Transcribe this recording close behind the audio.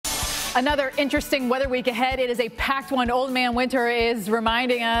Another interesting weather week ahead. It is a packed one. Old Man Winter is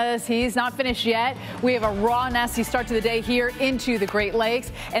reminding us he's not finished yet. We have a raw, nasty start to the day here into the Great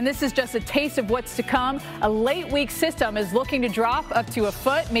Lakes. And this is just a taste of what's to come. A late week system is looking to drop up to a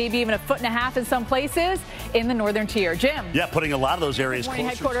foot, maybe even 1.5 feet in some places in the northern tier. Jim. Yeah, putting a lot of those areas closer.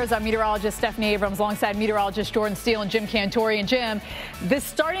 Headquarters, I'm meteorologist Stephanie Abrams alongside meteorologist Jordan Steele and Jim Cantori. And Jim, this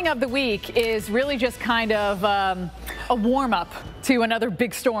starting of the week is really just kind of a warm up to another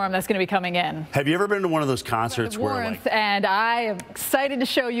big storm that's going to be coming in. Have you ever been to one of those concerts where and I am excited to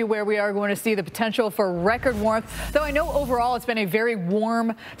show you where we are going to see the potential for record warmth. Though I know overall it's been a very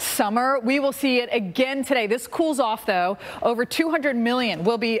warm summer. We will see it again today. This cools off though. Over 200 million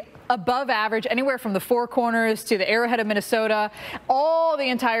will be above average, anywhere from the Four Corners to the Arrowhead of Minnesota. All the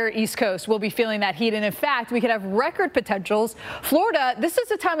entire East Coast will be feeling that heat. And in fact, we could have record potentials. Florida, this is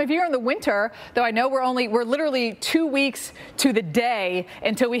the time of year in the winter, though I know we're literally 2 weeks to the day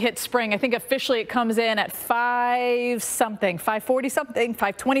until we hit spring. I think officially it comes in at 5-something, 5:40-something,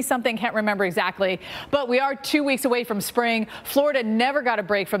 5:20-something, can't remember exactly. But we are 2 weeks away from spring. Florida never got a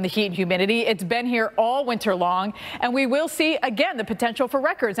break from the heat and humidity. It's been here all winter long. And we will see, again, the potential for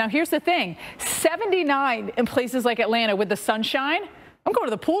records. Now, here's the thing, 79 in places like Atlanta with the sunshine. I'm going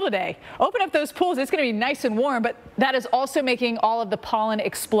to the pool today. Open up those pools. It's going to be nice and warm, but that is also making all of the pollen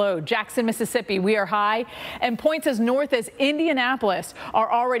explode. Jackson, Mississippi, we are high. And points as north as Indianapolis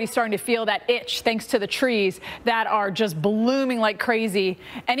are already starting to feel that itch thanks to the trees that are just blooming like crazy.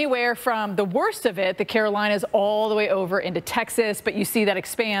 Anywhere from the worst of it, the Carolinas, all the way over into Texas. But you see that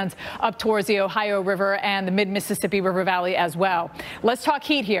expands up towards the Ohio River and the mid-Mississippi River Valley as well. Let's talk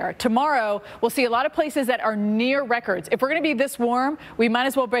heat here. Tomorrow, we'll see a lot of places that are near records. If we're going to be this warm, we might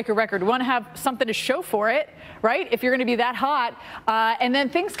as well break a record. We want to have something to show for it, right? If you're going to be that hot, and then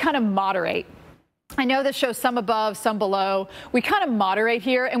things kind of moderate. I know this shows some above, some below. We kind of moderate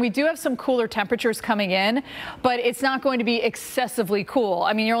here, and we do have some cooler temperatures coming in, but it's not going to be excessively cool.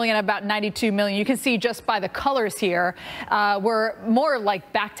 I mean, you're only going to have about 92 million. You can see just by the colors here, we're more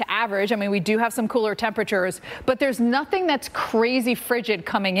like back to average. I mean, we do have some cooler temperatures, but there's nothing that's crazy frigid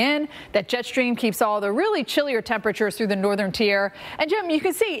coming in. That jet stream keeps all the really chillier temperatures through the northern tier. And Jim, you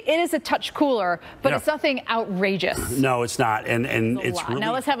can see it is a touch cooler, but it's nothing outrageous. No, it's not. And it's really...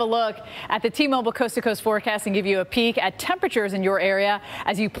 Now let's have a look at the T-Mobile coast-to-coast forecast and give you a peek at temperatures in your area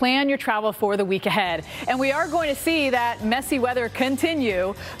as you plan your travel for the week ahead. And we are going to see that messy weather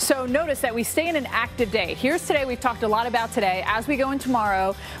continue. So notice that we stay in an active day. Here's today. We've talked a lot about today. As we go in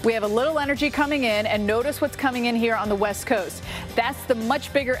tomorrow, we have a little energy coming in, and notice what's coming in here on the West Coast. That's the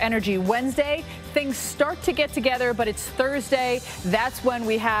much bigger energy. Wednesday, things start to get together, but it's Thursday. That's when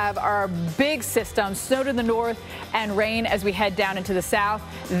we have our big system, snow to the north and rain as we head down into the south.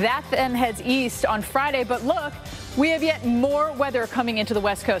 That then heads east on Friday, but look, we have yet more weather coming into the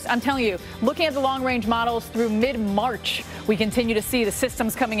West Coast. I'm telling you, looking at the long-range models through mid-March, we continue to see the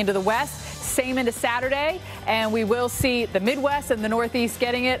systems coming into the west, same into Saturday, and we will see the Midwest and the Northeast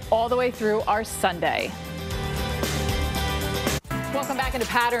getting it all the way through our Sunday. Welcome back into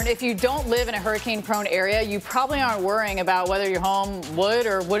Pattern. If you don't live in a hurricane-prone area, you probably aren't worrying about whether your home would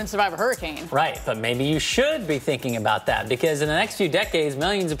or wouldn't survive a hurricane. Right, but maybe you should be thinking about that, because in the next few decades,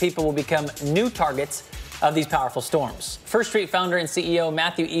 millions of people will become new targets of these powerful storms. First Street founder and CEO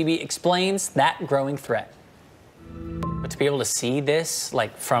Matthew Eby explains that growing threat. But to be able to see this,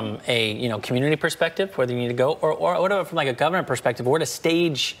 like from a community perspective, whether you need to go, or whatever from like a government perspective, where to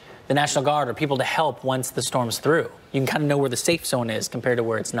stage the National Guard or people to help once the storm's through. You can kind of know where the safe zone is compared to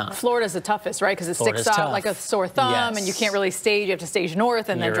where it's not. Florida's the toughest, right? Because it sticks out like a sore thumb, and you can't really stage. You have to stage north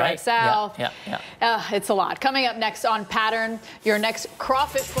and then drive south. It's a lot. Coming up next on Pattern, your next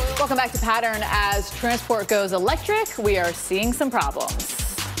crawfish. Welcome back to Pattern. As transport goes electric, we are seeing some problems.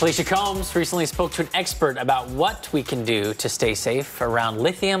 Felicia Combs recently spoke to an expert about what we can do to stay safe around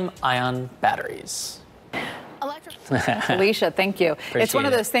lithium-ion batteries. Felicia, thank you. It's one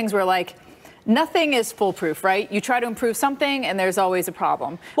of those things where, like, nothing is foolproof, right? You try to improve something, and there's always a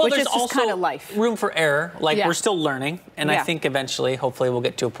problem. Well, which there's is just kind of life. Room for error. Like, we're still learning, and I think eventually, hopefully, we'll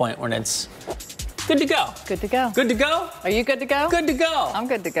get to a point when it's good to go. Good to go. Good to go? Are you good to go? Good to go. I'm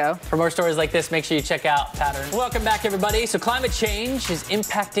good to go. For more stories like this, make sure you check out Pattern. Welcome back, everybody. So climate change is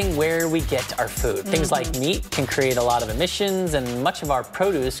impacting where we get our food. Things like meat can create a lot of emissions, and much of our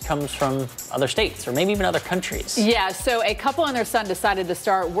produce comes from other states or maybe even other countries. Yeah, so a couple and their son decided to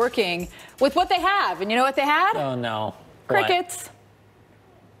start working with what they have. And you know what they had? Oh, no. Crickets. What?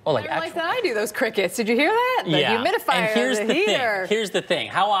 Oh, like that I do those crickets. Did you hear that? The humidifier, and here's the the heater. thing. Here's the thing.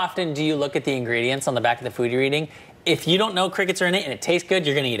 How often do you look at the ingredients on the back of the food you're eating if you don't know crickets are in it and it tastes good,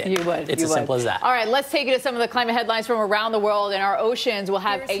 you're going to eat it. You would. It's as simple as that. All right, let's take you to some of the climate headlines from around the world and our oceans. We'll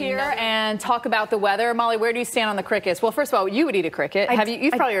have here and talk about the weather. Molly, where do you stand on the crickets? Well, first of all, you would eat a cricket.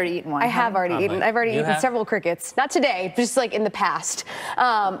 You've probably already eaten one. I have already eaten. I've already eaten several crickets. Not today, just like in the past.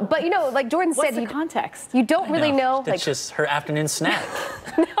 But you know, like Jordan said, what's the context? You don't really know. It's just her afternoon snack.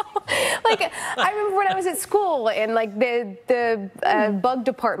 No. Like, I remember when I was at school and like the bug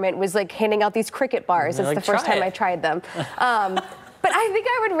department was like handing out these cricket bars. That's the first time I tried them. But I think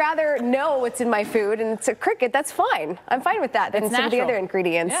I would rather know what's in my food, and it's a cricket. That's fine. I'm fine with that than some of the other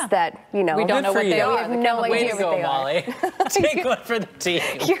ingredients that, you know. We don't know what they are. We have no idea what they are. Molly. Take one for the team.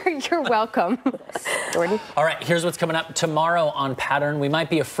 You're welcome, Jordan. All right, here's what's coming up tomorrow on Pattern. We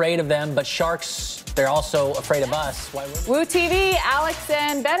might be afraid of them, but sharks, they're also afraid of us. Woo TV, Alex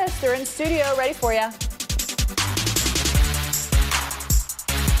and Bettis, they're in studio ready for you.